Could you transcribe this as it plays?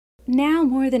Now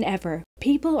more than ever,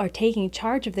 people are taking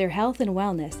charge of their health and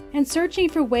wellness and searching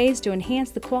for ways to enhance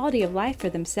the quality of life for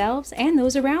themselves and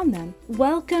those around them.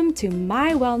 Welcome to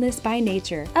My Wellness by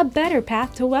Nature, a better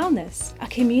path to wellness, a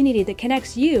community that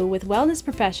connects you with wellness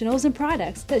professionals and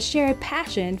products that share a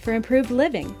passion for improved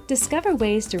living. Discover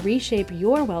ways to reshape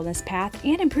your wellness path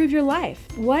and improve your life.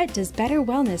 What does better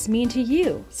wellness mean to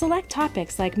you? Select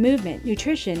topics like movement,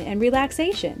 nutrition, and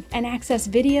relaxation, and access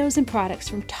videos and products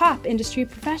from top industry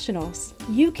professionals.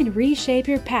 You can reshape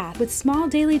your path with small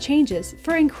daily changes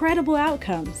for incredible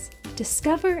outcomes.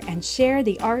 Discover and share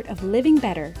the art of living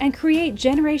better and create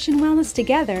Generation Wellness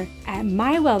together at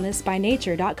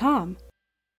mywellnessbynature.com.